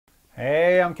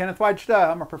Hey, I'm Kenneth Wajda.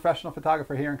 I'm a professional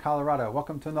photographer here in Colorado.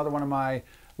 Welcome to another one of my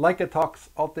Leica Talks,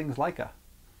 all things Leica.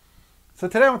 So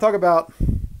today I want to talk about,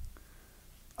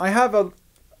 I have an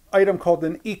item called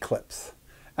an E-Clypse,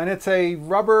 and it's a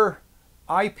rubber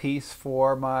eyepiece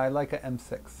for my Leica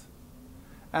M6.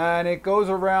 And it goes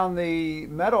around the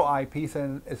metal eyepiece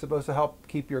and is supposed to help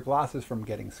keep your glasses from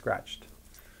getting scratched.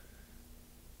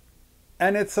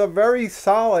 And it's a very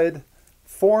solid,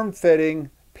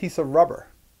 form-fitting piece of rubber.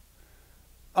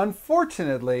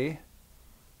 Unfortunately,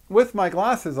 with my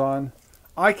glasses on,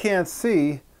 I can't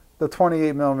see the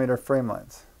 28mm frame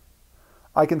lines.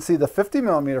 I can see the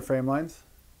 50mm frame lines,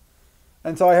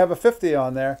 and so I have a 50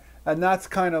 on there, and that's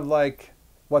kind of like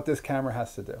what this camera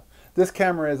has to do. This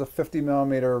camera is a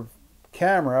 50mm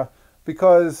camera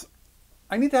because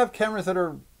I need to have cameras that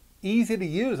are easy to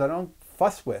use. I don't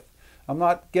fuss with. I'm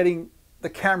not getting the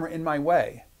camera in my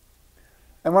way.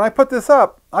 And when I put this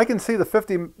up, I can see the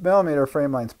 50mm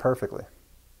frame lines perfectly.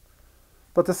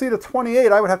 But to see the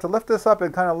 28, I would have to lift this up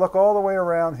and kind of look all the way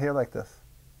around here like this.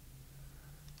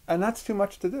 And that's too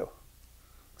much to do.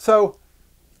 So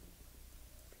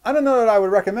I don't know that I would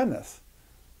recommend this.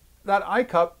 That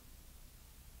Eyecup,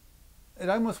 I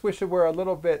almost wish it were a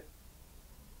little bit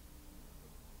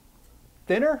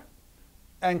thinner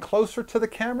and closer to the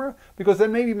camera, because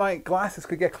then maybe my glasses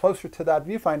could get closer to that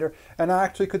viewfinder and I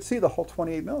actually could see the whole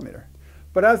 28mm.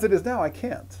 But as it is now, I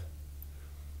can't.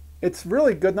 It's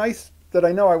really good, nice that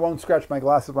I know I won't scratch my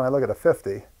glasses when I look at a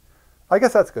 50. I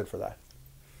guess that's good for that.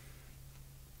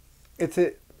 It's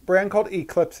a brand called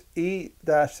E-Clypse,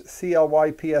 E-Clypse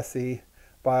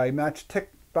by Match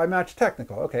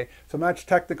Technical. Okay, so Match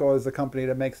Technical is the company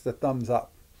that makes the thumbs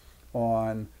up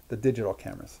on the digital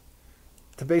cameras,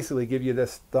 to basically give you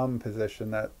this thumb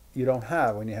position that you don't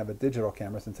have when you have a digital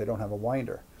camera, since they don't have a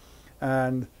winder.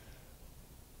 And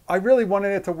I really wanted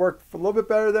it to work a little bit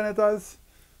better than it does.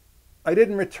 I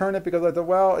didn't return it because I thought,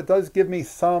 well, it does give me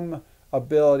some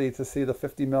ability to see the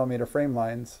 50mm frame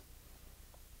lines.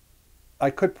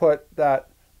 I could put that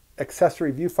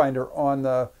accessory viewfinder on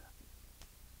the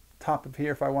top of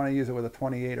here if I want to use it with a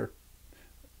 28, or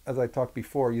as I talked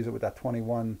before, use it with that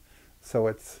 21, so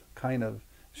it's kind of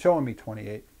showing me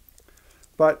 28.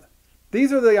 But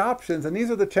these are the options and these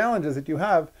are the challenges that you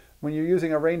have when you're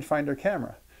using a rangefinder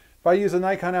camera. If I use a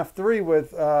Nikon F3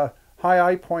 with a high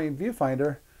eye point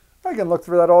viewfinder, I can look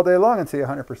through that all day long and see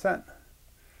 100%.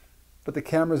 But the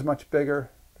camera is much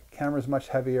bigger, the camera is much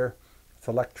heavier, it's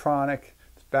electronic,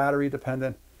 it's battery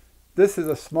dependent. This is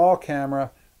a small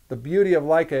camera. The beauty of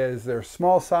Leica is their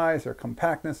small size, their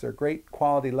compactness, their great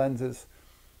quality lenses.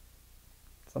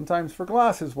 Sometimes for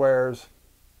glasses wearers,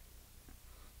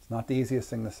 not the easiest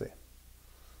thing to see.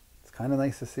 It's kind of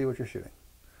nice to see what you're shooting.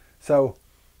 So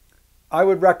I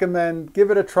would recommend, give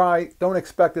it a try. Don't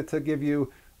expect it to give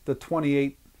you the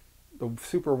 28, the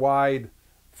super wide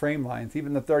frame lines.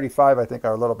 Even the 35 I think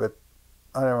are a little bit,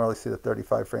 I don't really see the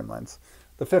 35 frame lines.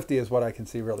 The 50 is what I can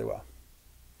see really well.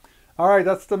 All right,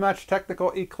 that's the Match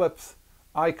Technical E-Clypse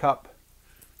Eyecup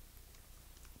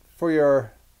for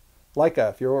your Leica.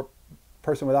 If you're a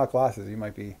person without glasses, you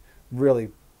might be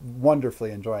really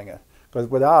wonderfully enjoying it, because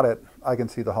without it I can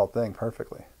see the whole thing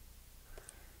perfectly.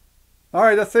 All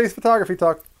right, that's today's photography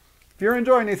talk. If you're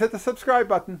enjoying these, hit the subscribe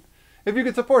button. If you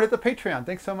could support, hit the Patreon.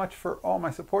 Thanks so much for all my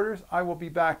supporters. I will be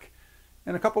back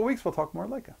in a couple of weeks. We'll talk more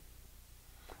Leica.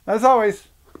 As always,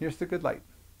 here's the good light.